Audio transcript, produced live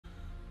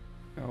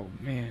Oh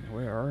man,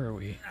 where are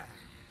we?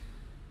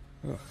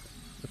 Ugh,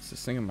 what's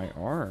this thing in my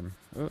arm?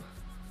 Ugh.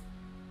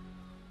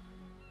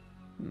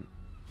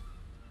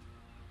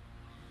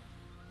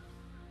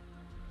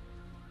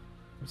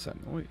 What's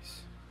that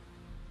noise?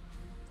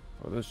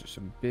 Oh, those are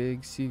some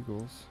big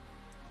seagulls.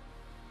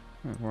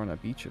 We're on a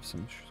beach of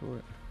some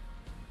sort.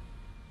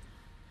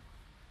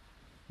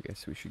 I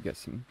guess we should get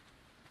some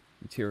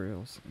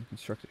materials and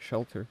construct a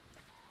shelter.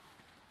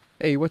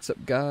 Hey, what's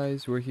up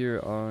guys? We're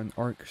here on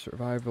ARK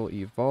Survival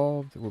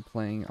Evolved. We're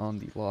playing on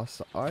the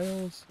Lost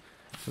Isles.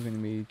 We're going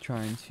to be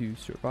trying to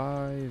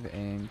survive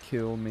and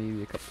kill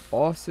maybe a couple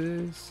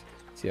bosses.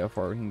 See how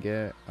far we can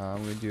get. We're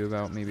going to do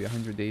about maybe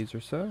 100 days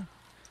or so.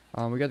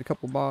 We got a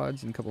couple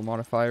mods and a couple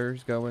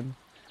modifiers going.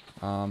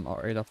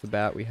 Right off the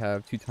bat we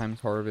have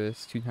 2x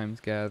harvest,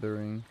 2x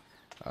gathering.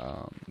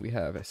 We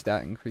have a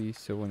stat increase,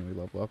 so when we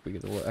level up we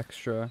get a little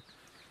extra.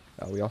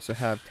 We also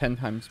have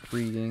 10x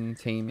breeding,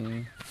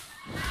 taming,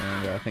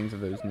 and things of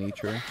those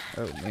nature.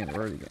 Oh man,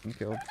 we're already getting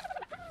killed.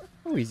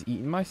 Oh, he's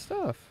eating my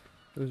stuff.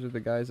 Those are the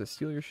guys that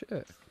steal your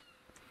shit.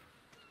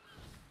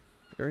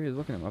 There he is,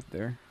 looking at him up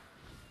there.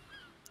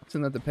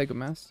 Isn't that the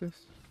Pegomastus?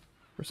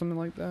 Or something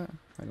like that?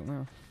 I don't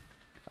know.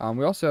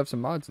 We also have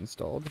some mods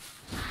installed.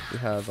 We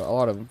have a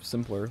lot of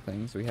simpler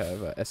things. We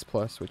have S+,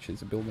 which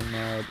is a building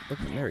mod. Look,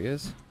 there he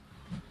is.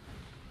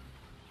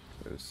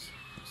 Those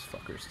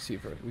fuckers. Let's see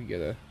if we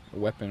get a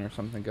weapon or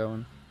something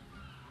going.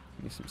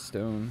 Need some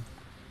stone.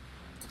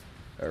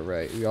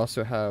 Alright, we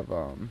also have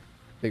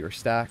bigger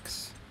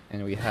stacks.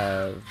 And we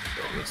have...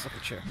 Let's look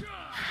at you.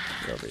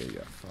 Get over here, you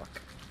fuck.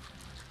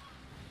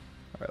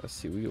 Alright, let's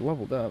see. We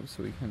leveled up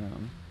so we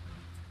can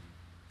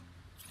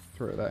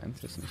throw that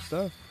into some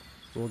stuff.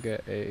 We'll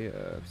get a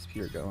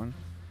spear going.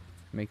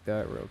 Make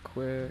that real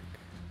quick.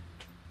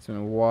 It's been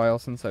a while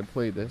since I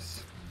played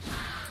this.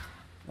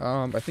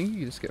 I think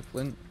you just get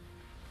flint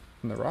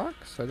from the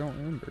rocks? I don't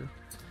remember.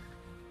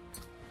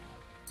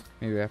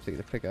 Maybe I have to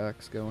get a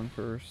pickaxe going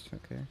first.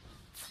 Okay.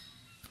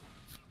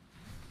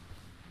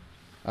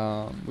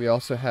 We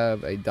also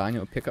have a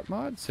Dino Pickup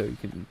Mod, so you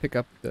can pick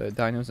up the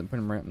dinos and put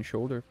them right on your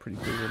shoulder. Pretty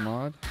cool little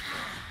mod.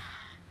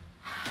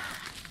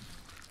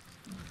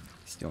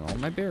 Stealing all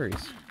my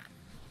berries.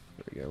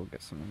 There we go, we'll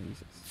get some of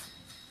these.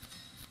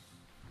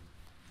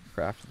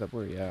 Crafted up,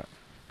 where are you at?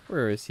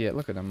 Where is he at?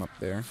 Look at him up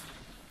there.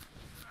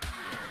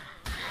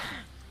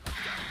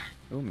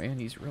 Oh man,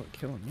 he's really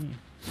killing me.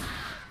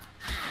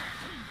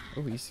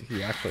 Oh,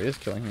 he actually is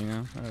killing me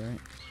now. Alright.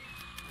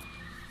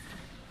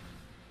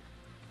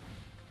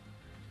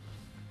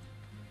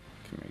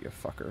 Come here, you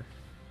fucker.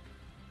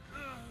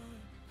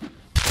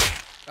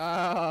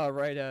 Ah,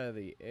 right out of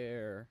the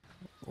air.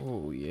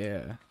 Oh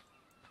yeah.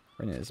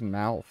 Right in his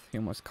mouth. He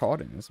almost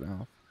caught it in his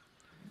mouth.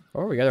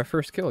 Oh, we got our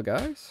first kill,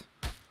 guys.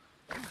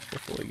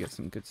 Hopefully get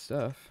some good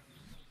stuff.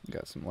 We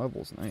got some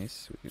levels,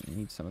 nice. We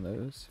need some of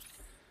those.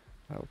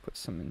 I'll put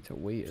some into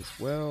weight as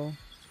well.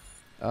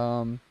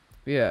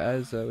 Yeah,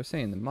 as I was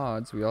saying, the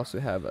mods, we also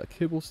have a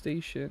Kibble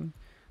Station.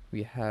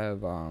 We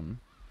have some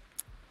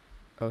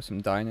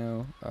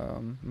Dino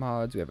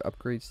mods. We have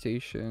Upgrade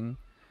Station.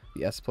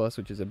 The S+,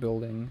 which is a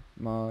building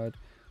mod.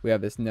 We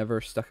have this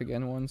never stuck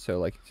again one, so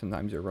like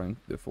sometimes you're running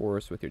through the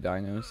forest with your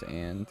dinos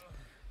and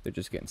they're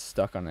just getting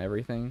stuck on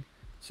everything.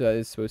 So that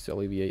is supposed to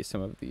alleviate some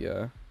of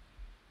the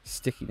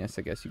stickiness,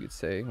 I guess you could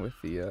say, with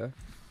the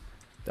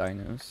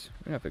dinos.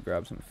 We're gonna have to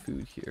grab some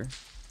food here.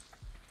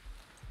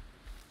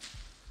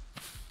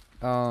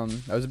 I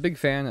was a big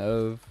fan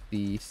of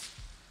the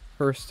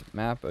first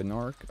map in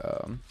ARK,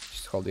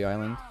 just called the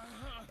Island.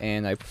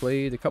 And I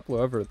played a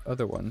couple of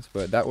other ones,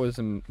 but that was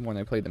the one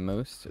I played the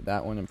most.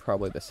 That one and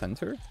probably the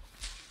Center.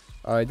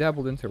 I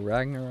dabbled into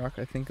Ragnarok,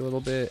 I think, a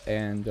little bit,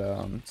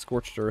 and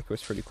Scorched Earth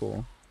was pretty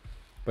cool.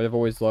 But I've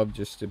always loved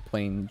just a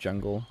plain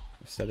jungle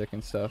aesthetic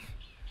and stuff.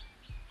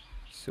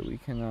 So we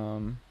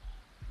can,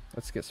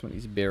 let's get some of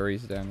these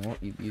berries down. We'll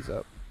eat these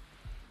up.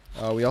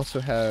 We also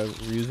have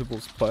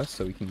Reusable Plus,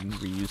 so we can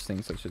reuse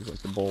things such as like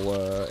the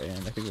bola,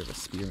 and I think we have a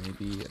spear,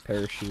 maybe a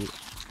parachute.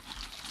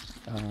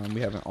 We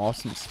have an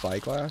awesome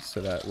Spyglass,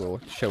 so that will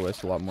show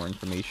us a lot more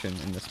information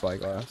in the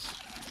Spyglass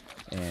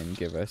and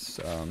give us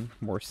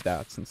more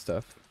stats and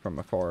stuff from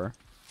afar.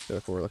 So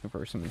if we're looking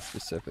for something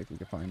specific, we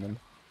can find them.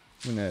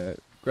 I'm gonna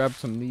grab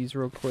some of these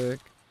real quick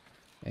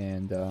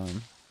and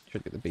try to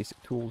get the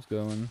basic tools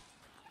going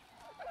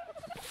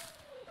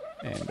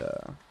and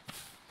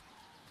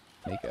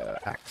make an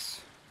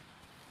axe.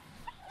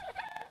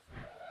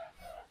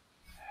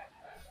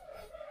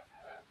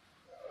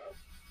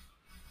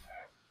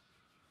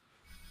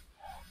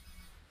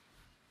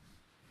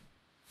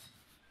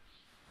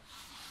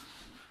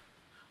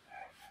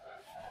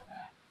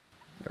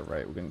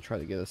 Alright, we're gonna try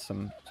to get us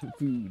some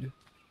food.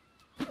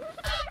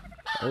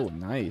 Oh,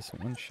 nice.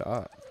 One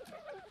shot.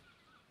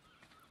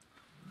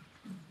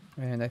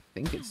 And I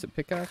think it's the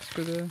pickaxe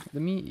for the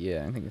meat.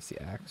 Yeah, I think it's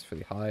the axe for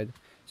the hide.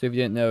 So if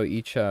you didn't know,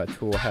 each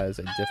tool has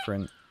a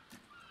different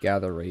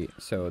gather rate.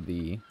 So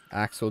the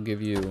axe will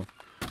give you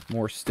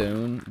more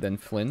stone than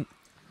flint.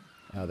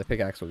 The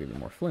pickaxe will give you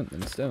more flint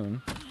than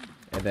stone.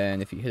 And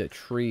then if you hit a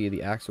tree,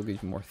 the axe will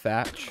give you more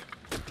thatch,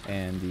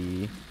 and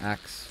the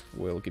axe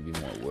will give you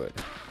more wood.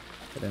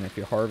 But then if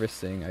you're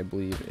harvesting, I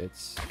believe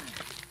it's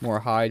more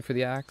hide for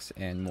the axe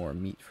and more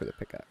meat for the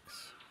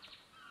pickaxe.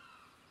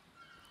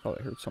 Oh,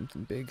 I heard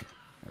something big.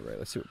 Alright,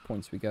 let's see what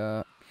points we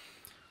got.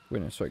 We're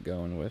gonna start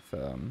going with,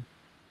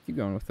 keep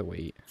going with the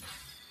weight.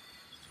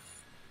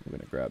 We're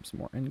gonna grab some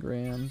more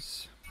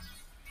engrams.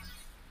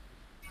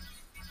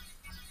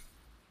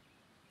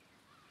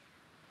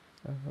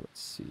 Let's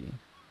see.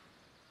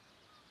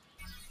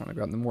 I'm gonna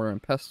grab the mortar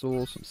and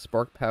pestle, some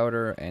spark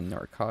powder, and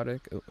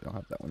narcotic. Oh, I don't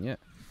have that one yet.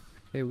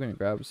 Okay, we're gonna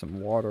grab some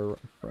water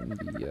from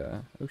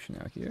the ocean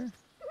out here.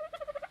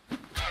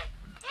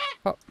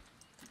 Pop.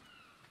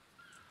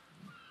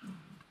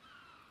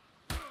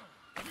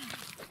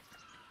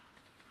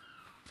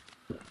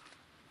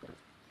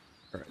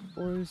 Alright,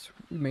 boys,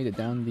 we made it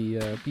down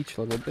the beach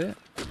a little bit.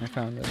 I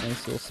found a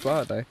nice little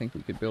spot that I think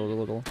we could build a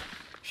little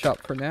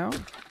shop for now.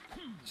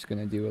 Just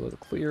gonna do a little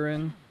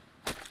clearing,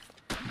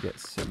 get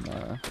some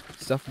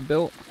stuff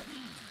built.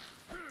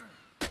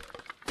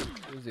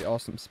 Here's the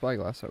awesome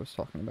spyglass I was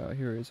talking about.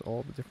 Here is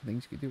all the different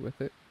things you can do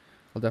with it.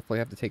 I'll definitely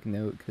have to take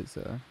note because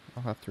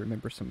I'll have to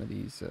remember some of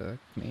these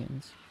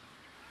commands.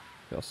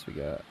 What else we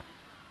got?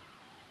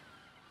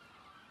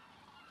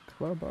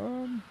 Club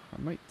arm?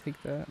 I might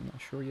take that, I'm not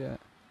sure yet.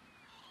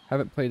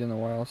 Haven't played in a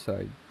while, so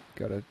I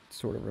gotta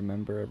sort of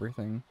remember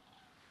everything.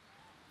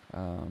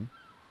 I'll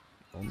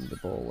need the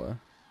bola.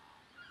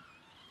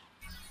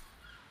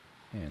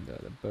 And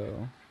the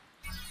bow.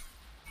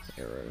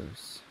 The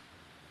arrows.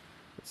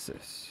 What's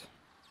this?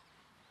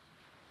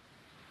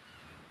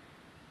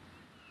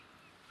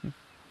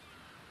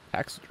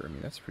 Taxidermy,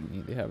 that's pretty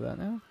neat. They have that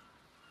now.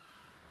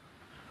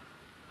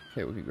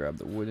 Okay, we can grab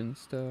the wooden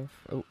stuff.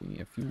 Oh, we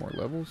need a few more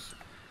levels.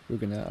 We're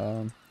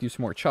gonna do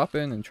some more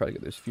chopping and try to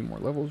get those few more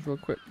levels real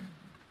quick.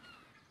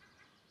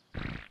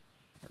 Alright,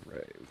 we're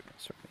gonna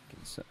start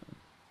making some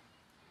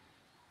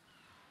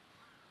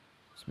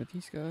of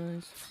these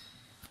guys.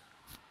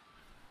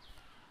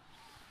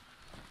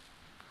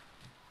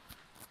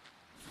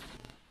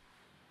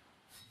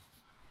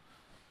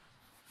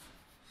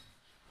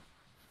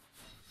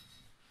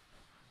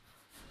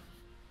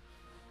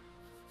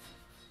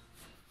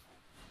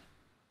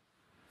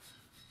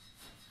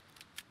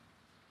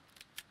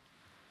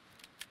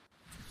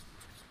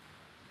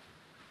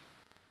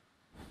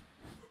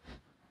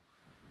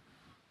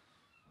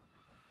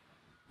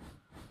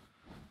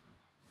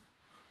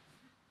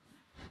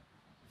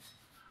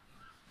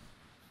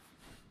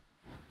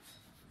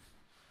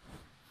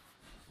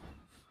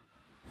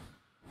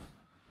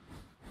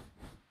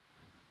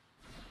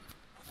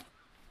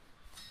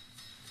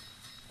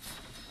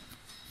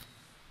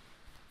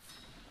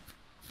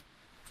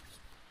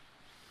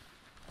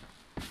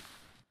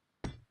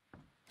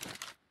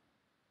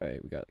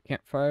 Alright, we got a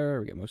campfire,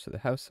 we got most of the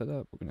house set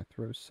up. We're gonna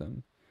throw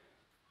some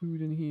food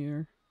in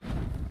here. I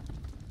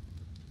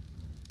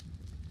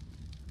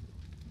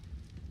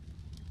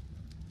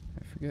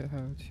forget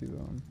how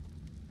to,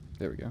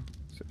 there we go.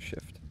 So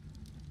shift.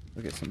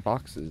 We'll get some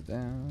boxes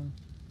down.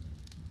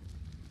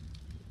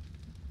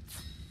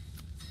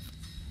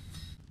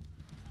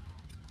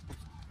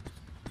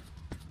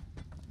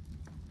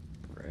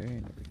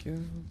 Right, there we go.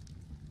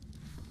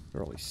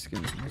 Throw all these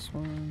skins in this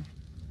one.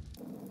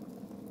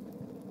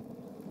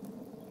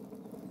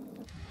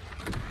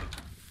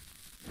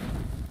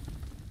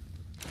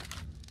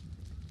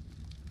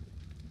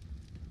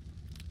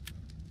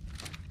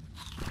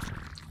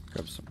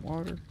 Grab some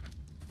water.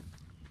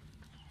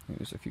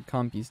 There's a few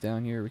compies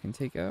down here we can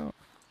take out.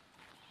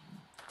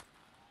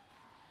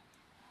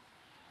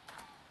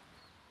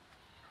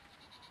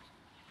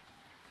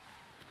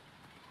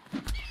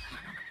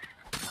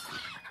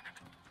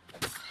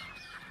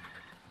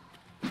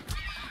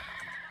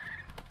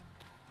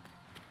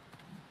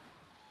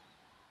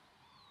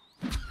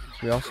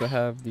 We also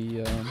have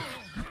the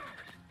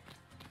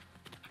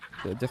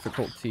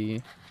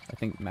difficulty, I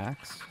think,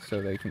 max,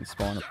 so they can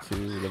spawn up to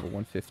level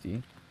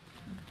 150.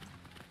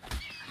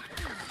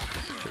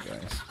 Okay,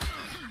 guys.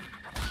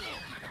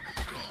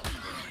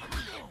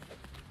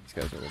 These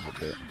guys are a little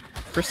bit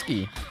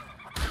frisky.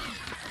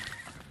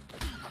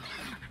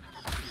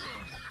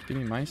 Give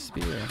me my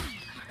spear.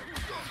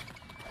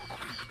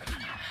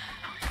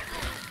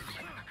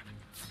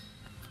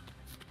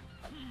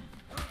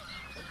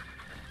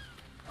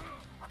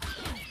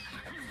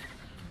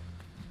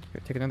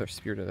 Here, take another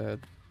spear to the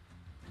head.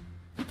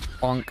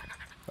 Bonk.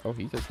 Oh,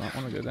 he does not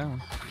want to go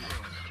down.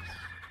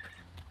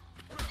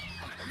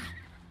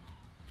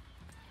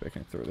 I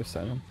can throw this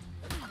at him.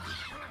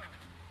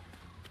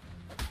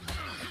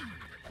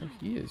 Oh,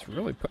 he is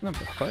really putting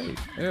up a fight.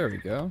 There we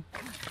go.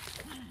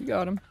 You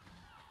got him.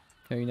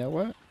 Hey, you know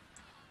what?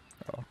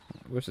 Oh,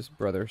 where's his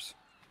brothers?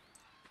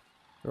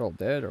 They're all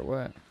dead or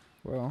what?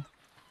 Well,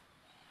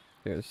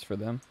 here's for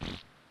them.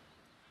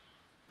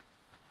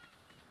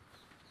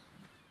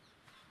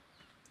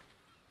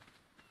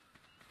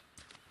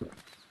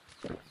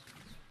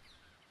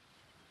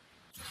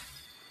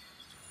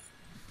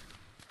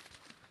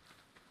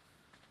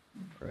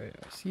 Right,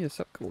 I see us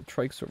up couple of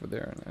trikes over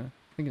there, and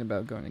thinking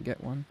about going to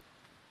get one.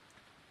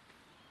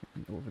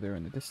 Over there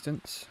in the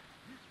distance.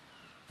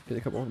 Get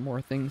a couple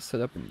more things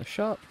set up in the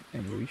shop,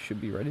 and we should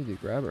be ready to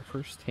grab our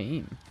first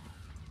tame.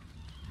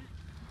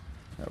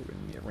 Oh, we're going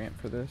to need a ramp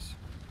for this.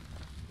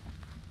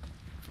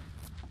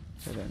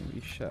 And then we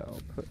shall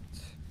put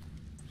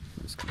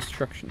this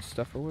construction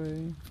stuff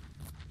away.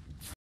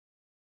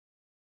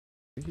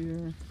 Over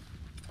here.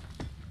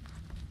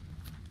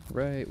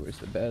 Right, where's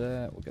the bed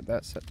at? We'll get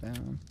that set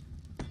down.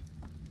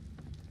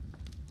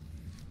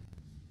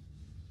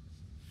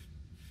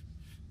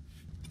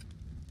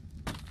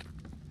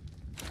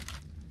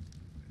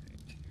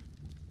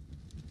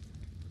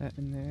 That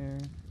in there.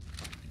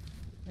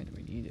 And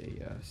we need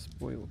a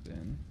spoil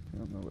bin. I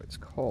don't know what it's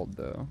called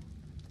though.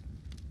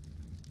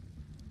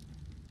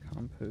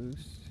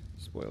 Compost.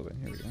 Spoil bin,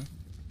 here we go.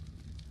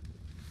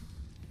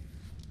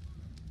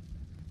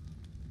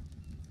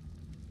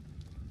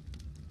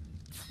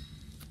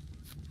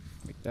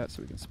 Make that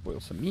so we can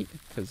spoil some meat,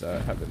 because I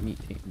have a meat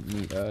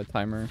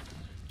timer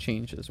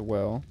change as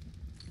well.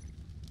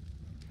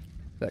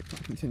 That can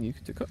continue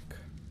to cook.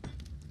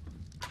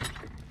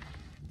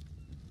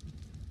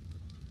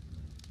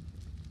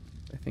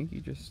 I think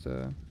you just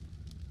hit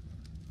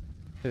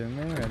in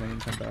there and then you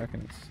come back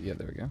and it's, yeah,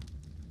 there we go.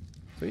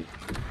 Sweet.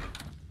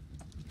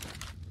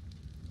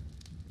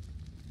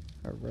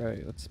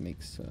 Alright, let's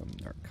make some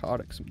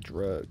narcotics, some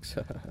drugs.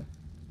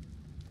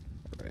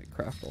 Alright,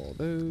 craft all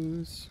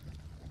those.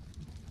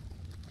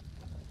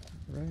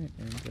 Right,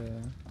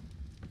 and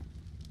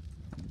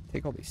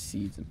take all these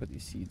seeds and put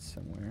these seeds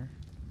somewhere.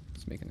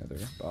 Let's make another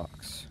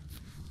box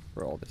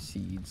for all the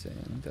seeds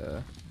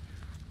and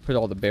put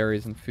all the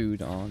berries and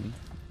food on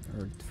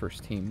our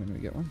first team when we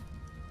get one.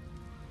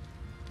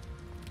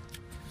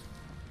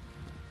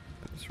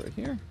 Put this right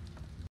here.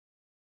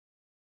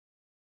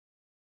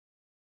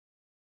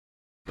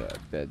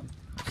 Bed.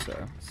 So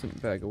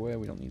cement bag away,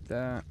 we don't need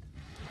that.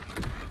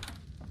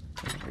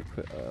 And we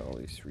put all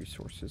these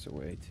resources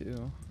away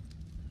too.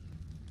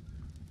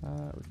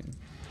 We can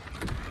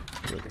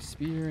throw the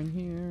spear in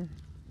here.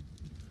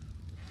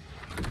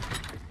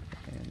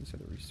 And these are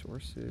the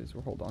resources.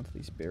 We'll hold on to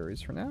these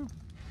berries for now.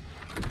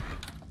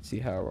 See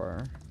how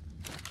our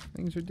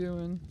things are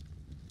doing.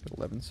 Got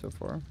 11 so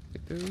far.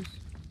 Take those.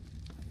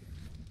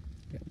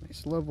 Got a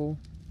nice level.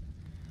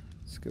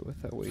 Let's go with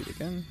that weight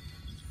again.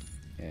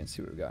 And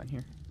see what we got in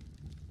here.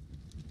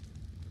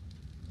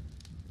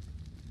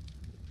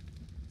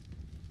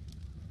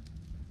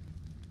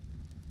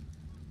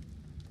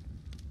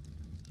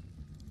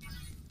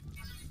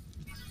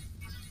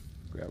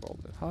 Grab all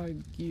the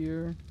hide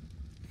gear.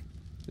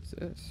 What is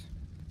this?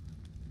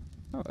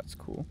 Oh, that's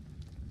cool.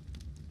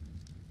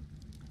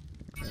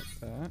 Grab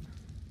that.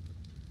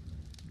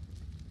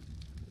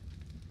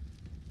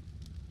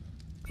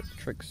 Grab the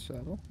trick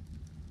saddle.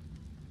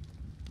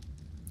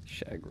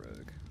 Shag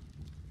rug.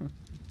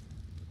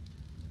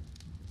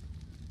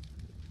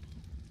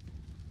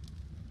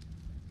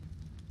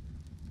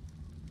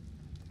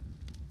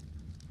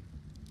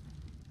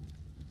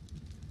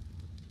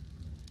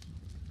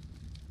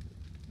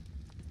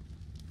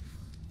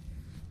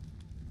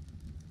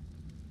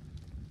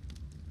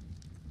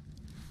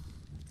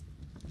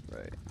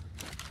 Right.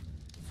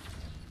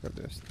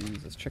 Grab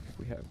these. Let's check if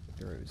we have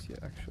arrows yet,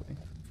 actually.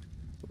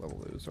 What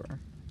level those are.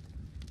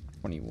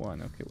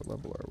 21. Okay, what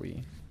level are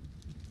we?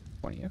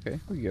 20. Okay,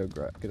 we can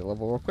go get a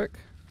level real quick.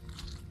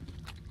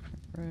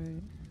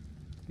 Right.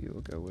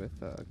 We'll go with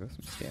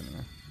some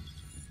stamina.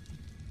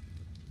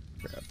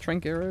 Grab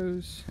trank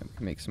arrows, and we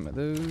can make some of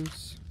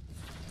those.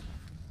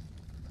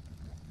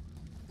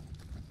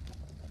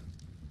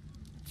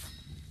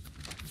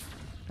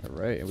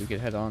 Alright, and we can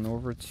head on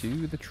over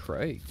to the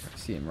trike. I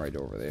see him right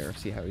over there.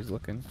 See how he's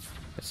looking.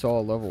 I saw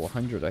a level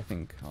 100, I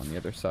think, on the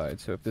other side.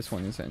 So if this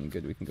one isn't any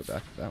good, we can go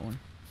back to that one.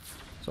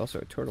 There's also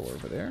a turtle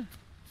over there.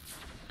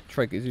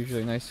 Trike is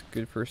usually a nice,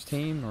 good first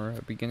team, or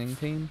a beginning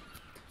team.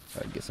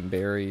 Get some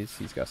berries.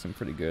 He's got some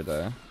pretty good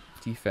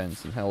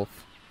defense and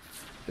health.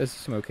 Does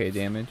some okay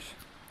damage.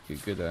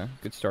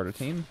 Good starter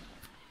team.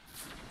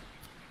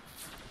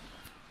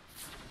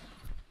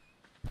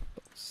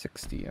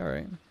 60,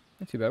 alright.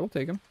 Not too bad, we'll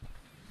take him.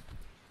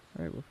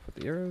 Alright, we'll put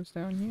the arrows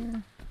down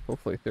here.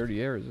 Hopefully 30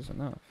 arrows is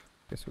enough.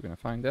 Guess we're gonna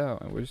find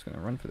out, and we're just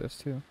gonna run for this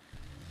too.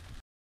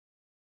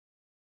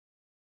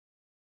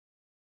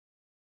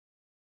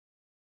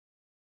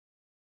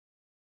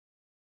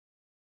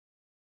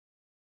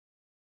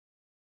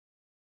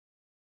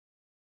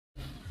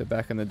 So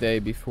back in the day,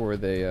 before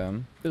they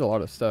did a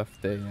lot of stuff,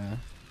 they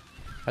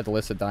had the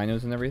list of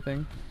dinos and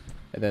everything,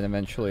 and then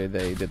eventually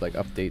they did like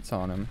updates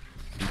on them,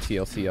 some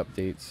TLC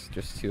updates,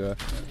 just to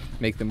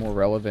make them more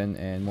relevant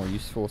and more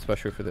useful,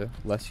 especially for the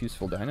less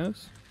useful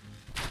dinos.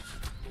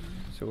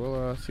 So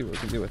we'll see what we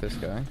can do with this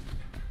guy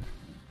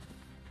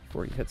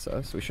before he hits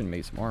us. We shouldn't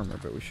make some armor,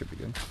 but we should be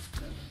good.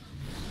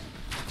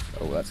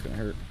 Oh, that's gonna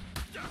hurt.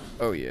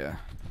 Oh yeah,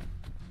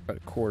 about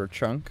a quarter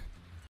chunk.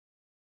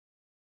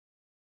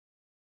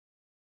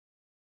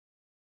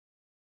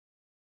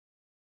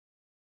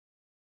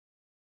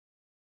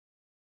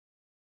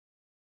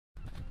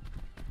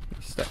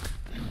 He's stuck.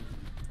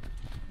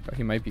 Oh,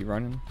 he might be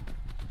running.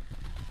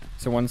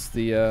 So once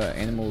the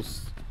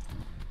animal's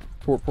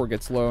torpor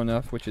gets low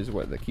enough, which is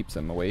what that keeps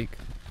them awake,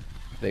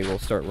 they will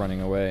start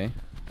running away.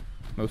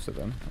 Most of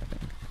them, I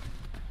think.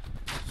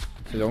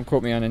 So don't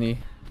quote me on any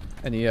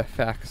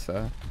facts.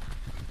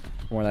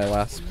 When I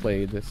last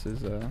played, this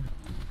is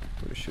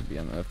what it should be.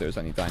 I don't know if there's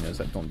any dinos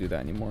that don't do that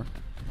anymore.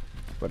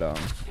 But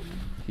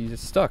he's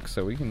just stuck,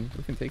 so we can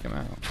take him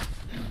out.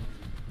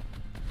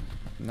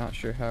 I'm not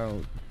sure how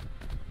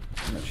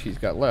much he's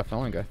got left. I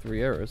only got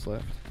 3 arrows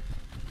left.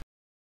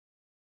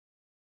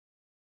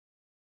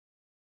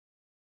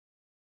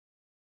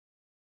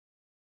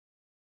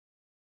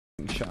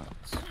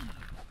 Shots.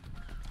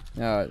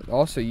 Now, it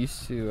also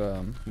used to,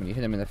 when you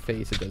hit him in the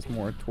face, it does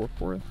more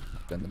torpor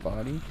than the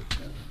body.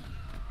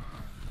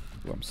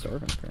 Well, I'm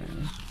starving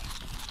apparently.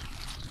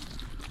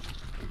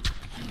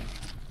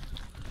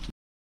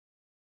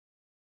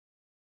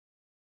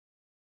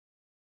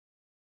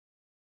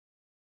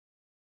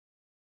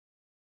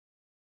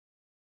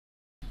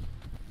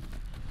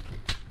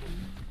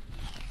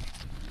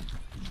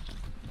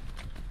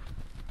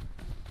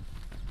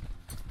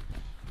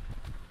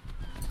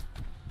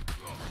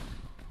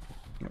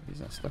 No,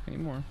 he's not stuck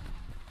anymore.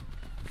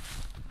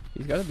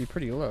 He's got to be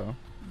pretty low.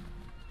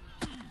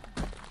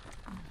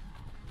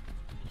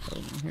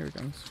 Oh, here it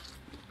comes.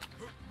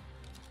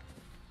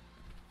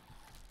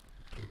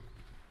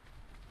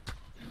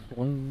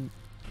 One.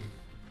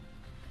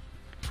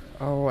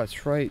 Oh,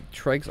 that's right.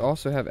 Trikes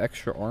also have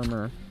extra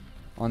armor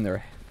on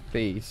their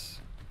face.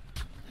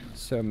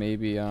 So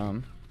maybe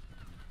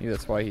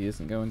that's why he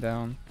isn't going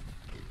down.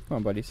 Come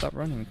on, buddy, stop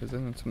running, because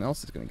then someone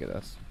else is gonna get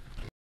us.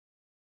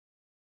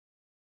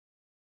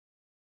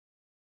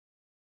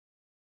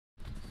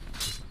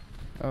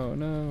 Oh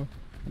no,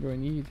 what do I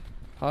need?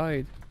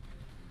 Hide.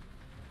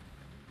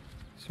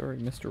 Sorry,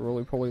 Mr.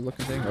 Roly-Poly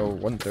looking thing. Oh,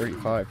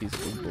 135, he's a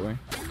big boy.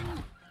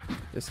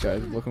 This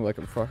guy's looking like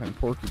a fucking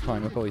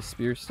porcupine with all these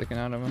spears sticking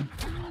out of him.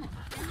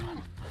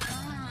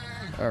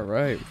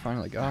 Alright, we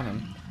finally got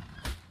him.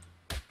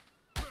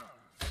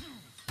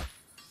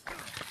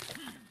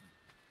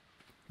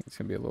 It's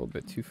gonna be a little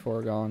bit too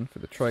far gone for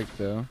the trike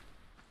though.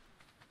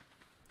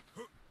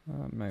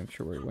 I'm not even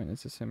sure where he went.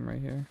 Is this him right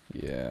here?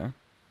 Yeah.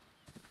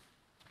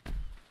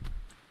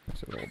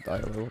 There's a little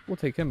Dilo. We'll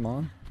take him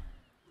on.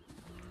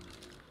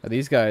 Now,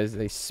 these guys,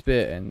 they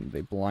spit and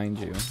they blind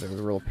you. They're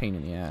a real pain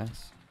in the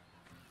ass.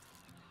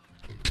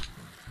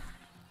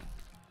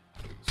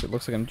 So it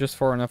looks like I'm just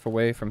far enough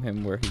away from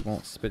him where he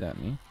won't spit at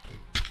me.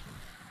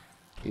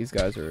 These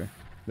guys are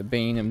the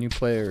bane of new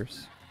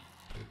players.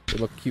 They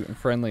look cute and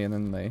friendly and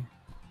then they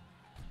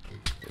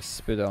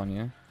spit on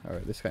you.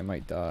 Alright, this guy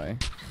might die.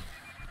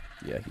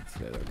 Yeah, he's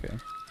dead, okay.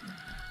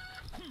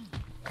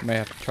 I might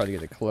have to try to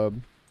get a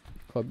club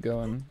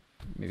going.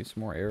 Maybe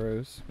some more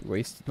arrows. We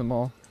wasted them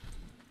all.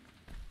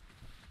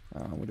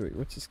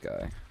 What's this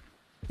guy?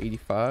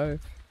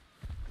 85?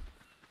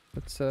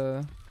 Let's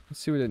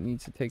see what it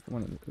needs to take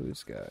one of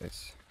those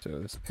guys. So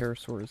this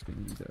parasaur is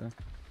going to need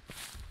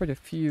quite a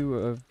few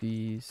of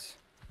these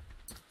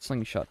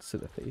slingshots to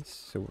the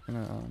face. So we're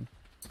going to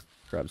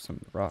grab some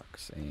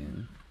rocks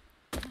and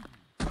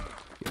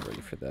get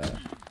ready for that.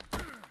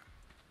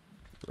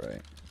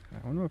 Right. I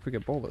don't know if we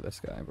can boulder this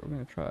guy, but we're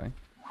going to try.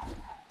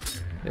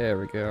 There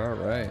we go,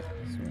 alright.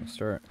 So we're going to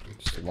start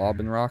just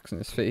lobbing rocks in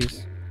his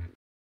face.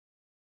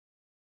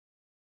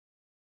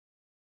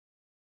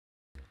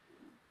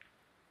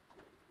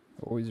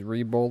 Always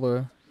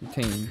re-boulder your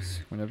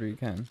teams whenever you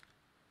can.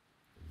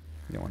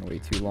 You don't want to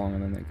wait too long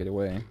and then they get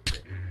away.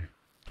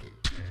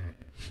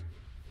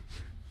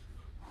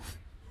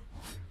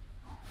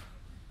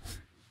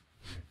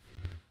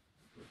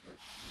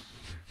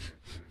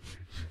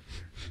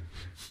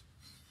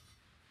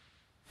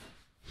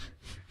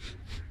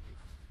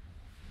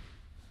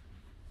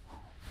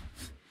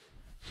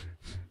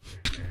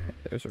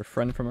 There's our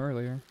friend from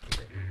earlier.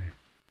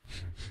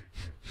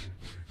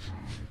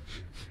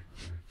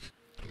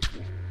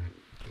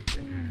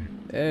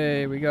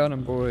 Hey, we got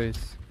him,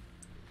 boys.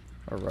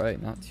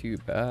 Alright, not too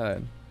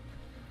bad.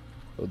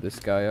 Load this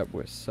guy up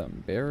with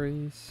some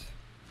berries.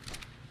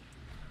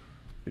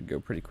 Should go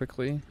pretty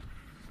quickly.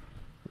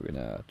 We're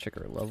gonna check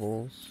our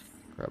levels.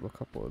 Grab a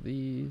couple of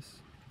these.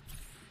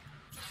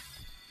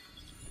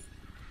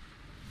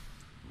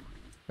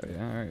 Oh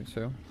yeah, alright,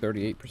 so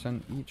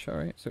 38% each,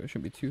 alright, so it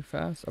shouldn't be too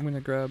fast. I'm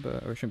gonna grab,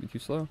 or it shouldn't be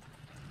too slow.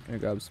 I'm gonna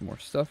grab some more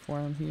stuff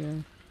while I'm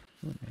here.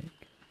 Ooh, an egg.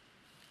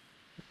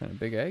 What kind of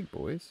big egg,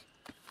 boys?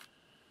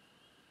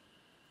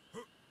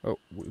 Oh,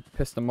 we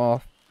pissed him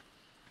off.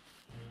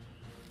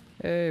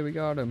 Hey, we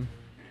got him.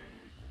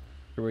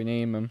 What do we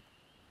name him?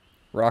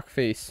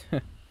 Rockface.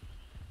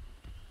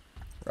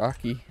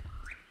 Rocky.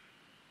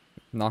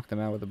 Knocked him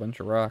out with a bunch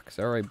of rocks.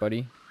 Alright,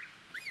 buddy.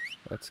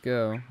 Let's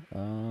go.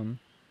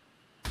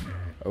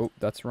 Oh,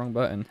 that's the wrong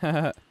button.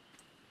 I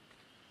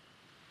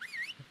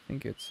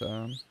think it's,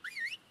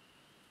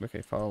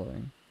 okay,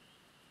 following.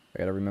 I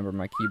gotta remember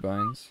my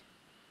keybinds.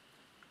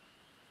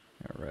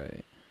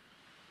 Alright.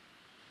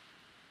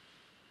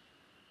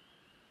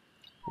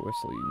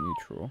 Whistly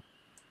neutral.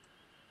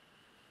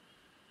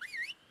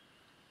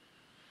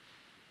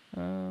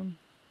 We'll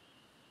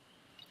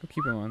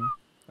keep him on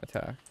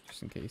attack,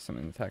 just in case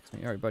something attacks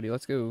me. Alright, buddy,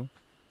 let's go.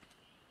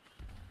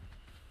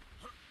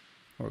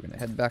 We're gonna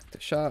head back to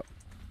shop.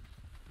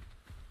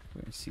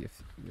 We're gonna see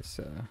if this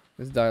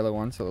dialer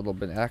wants a little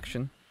bit of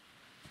action.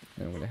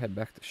 Then we're gonna head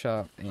back to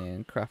shop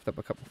and craft up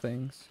a couple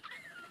things.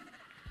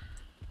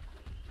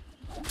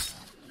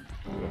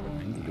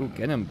 Go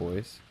get him,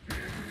 boys.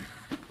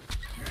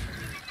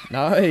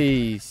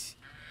 Nice!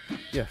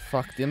 Yeah,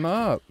 fucked him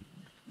up.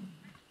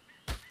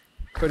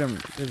 Put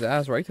his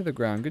ass right to the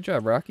ground. Good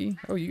job, Rocky.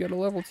 Oh, you got a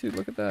level 2.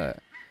 Look at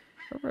that.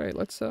 Alright,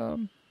 let's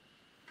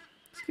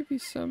give you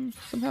some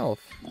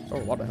health. Oh,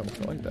 a lot of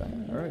health. I like that.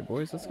 Alright,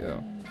 boys, let's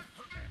go.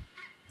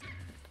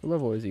 What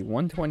level is he?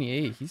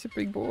 128. He's a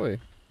big boy.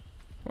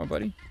 Come on,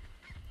 buddy.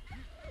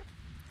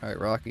 Alright,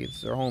 Rocky, this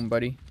is our home,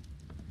 buddy.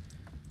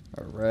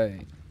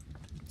 Alright.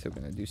 So we're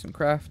gonna do some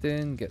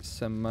crafting, get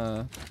some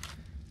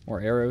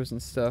more arrows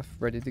and stuff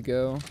ready to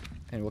go,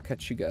 and we'll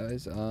catch you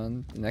guys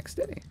on the next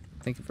day.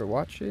 Thank you for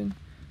watching.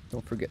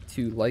 Don't forget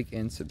to like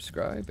and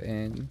subscribe,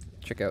 and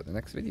check out the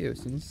next video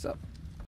as soon as it's up.